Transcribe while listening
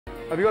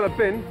Have you got a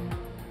bin?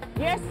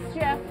 Yes,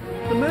 Chef.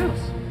 The mouse,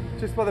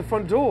 just by the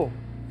front door.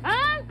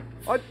 Huh?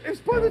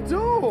 It's by the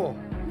door.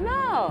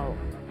 No.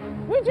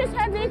 We just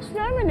had the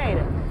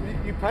exterminator.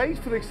 You paid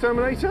for the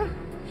exterminator?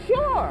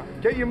 Sure.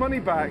 Get your money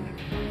back.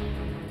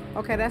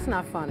 Okay, that's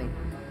not funny.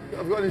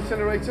 I've got an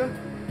incinerator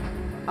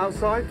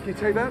outside. Can you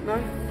take that? No?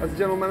 As a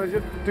general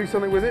manager, do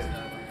something with it.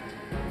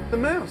 The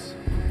mouse.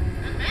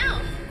 A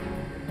mouse?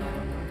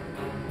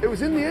 It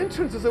was in the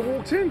entrance as I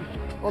walked in,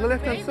 on the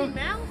left-hand Baby side.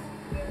 mouse?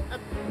 A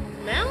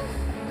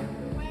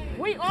mouse?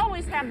 We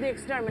always have the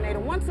exterminator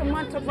once a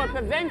month for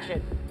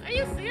prevention. Are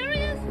you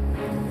serious?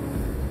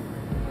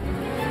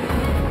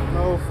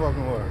 No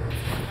fucking way.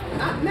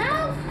 A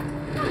mouse?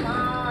 Come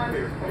on.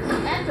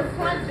 At the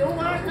front door,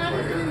 not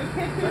in the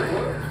kitchen.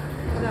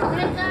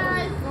 Hey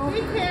guys,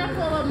 be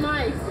careful of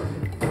mice.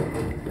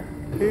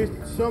 Can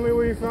you show me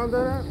where you found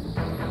that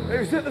at? It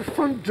was at the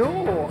front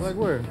door. Like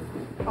where?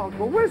 Oh,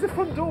 well, where's the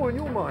front door in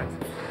your mind?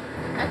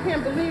 I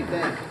can't believe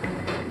that.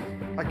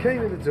 I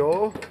came in the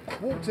door,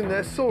 walked in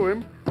there, saw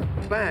him,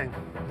 bang,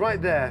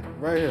 right there.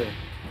 Right here.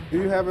 Do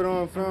you have it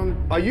on film?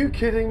 Are you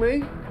kidding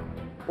me?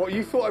 What,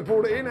 you thought I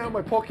brought it in out of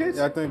my pocket?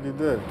 Yeah, I think you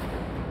did.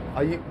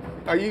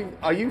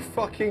 Are you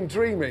fucking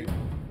dreaming?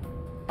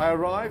 I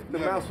arrived, the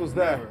mouse was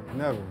there.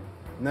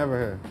 Never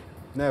here.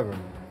 Never.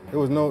 There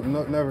was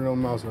never no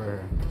mouse right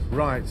here.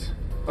 Right,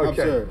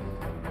 okay. Absurd.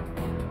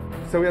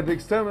 So we had the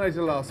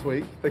exterminator last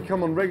week. They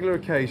come on regular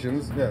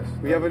occasions. Yes.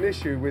 We have an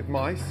issue with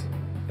mice.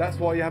 That's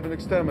why you have an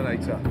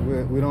exterminator.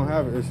 We don't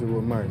have an issue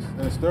with mice.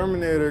 An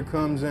exterminator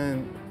comes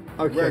in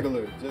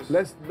regular. Just...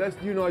 Let's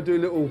you and I do a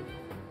little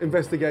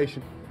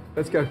investigation.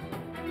 Let's go.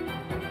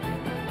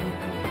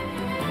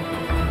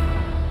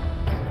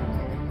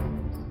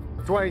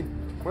 Dwayne,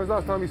 when's the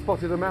last time you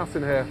spotted a mouse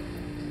in here?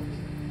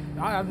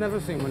 I've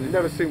never seen one.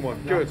 Never seen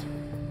one. No. Good.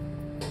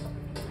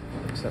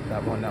 Except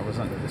that one that was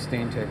under the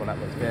steam table that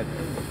was dead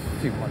a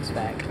few months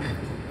back,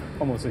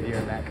 almost a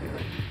year back.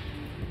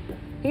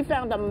 He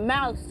found a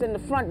mouse in the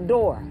front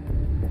door.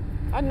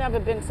 I've never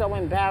been so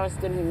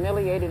embarrassed and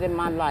humiliated in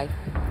my life.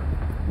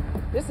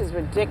 This is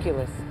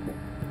ridiculous.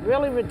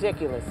 Really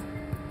ridiculous.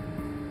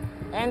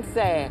 And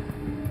sad.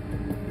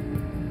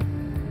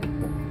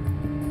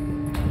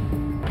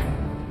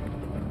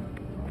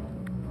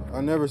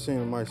 I never seen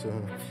a mice in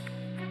here.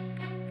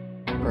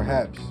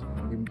 Perhaps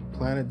he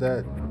planted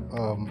that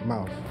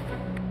mouse.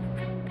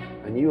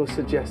 And you're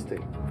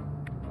suggesting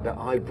that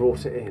I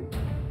brought it in?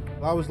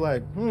 I was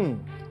like,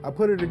 I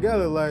put it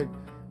together like,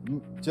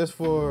 just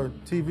for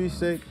TV's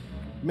sake,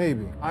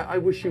 maybe. I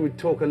wish you would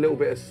talk a little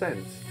bit of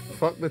sense.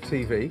 Fuck the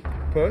TV,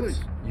 put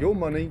your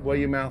money where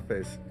your mouth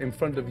is, in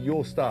front of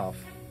your staff.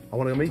 I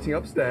want a meeting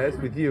upstairs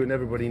with you and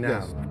everybody now.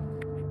 Yes.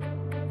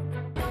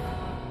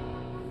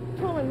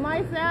 Pulling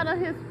mice out of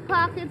his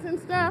pockets and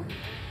stuff.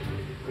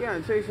 You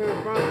gotta take some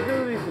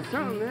responsibility for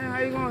something, man. How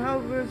you gonna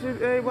help us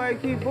if everybody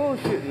keep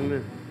bullshitting,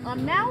 man? A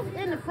mouse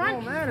in the It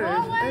front don't matter.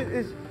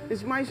 doorway?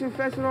 It's mice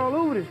infested all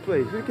over this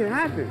place. It can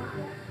happen.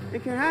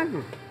 It can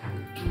happen.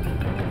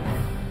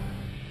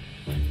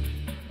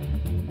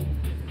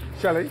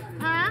 Shelley,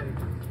 Huh?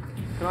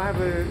 can I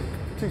have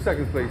 2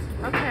 seconds, please?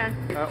 Okay.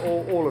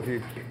 All of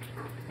you.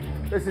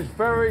 This is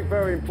very,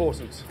 very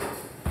important.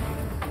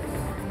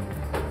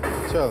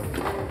 Charlie.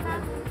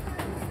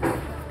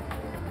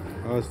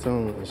 I was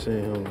telling him,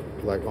 seeing him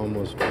like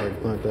almost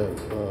like plant that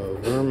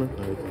vermin and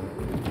everything.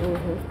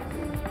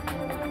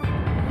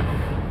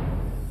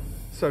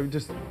 So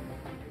just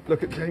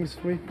look at James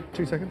for me,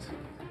 2 seconds.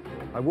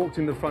 I walked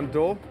in the front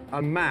door,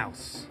 a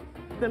mouse.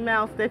 The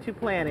mouse that you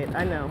planted,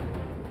 I know.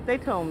 They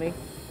told me.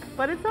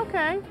 But it's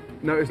okay.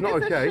 No, it's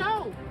not okay. It's a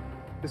show.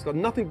 It's got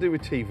nothing to do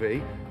with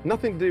TV,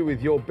 nothing to do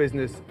with your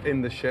business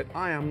in the shit.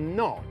 I am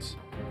not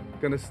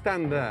gonna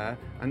stand there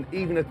and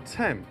even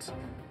attempt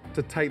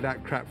to take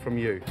that crap from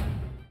you.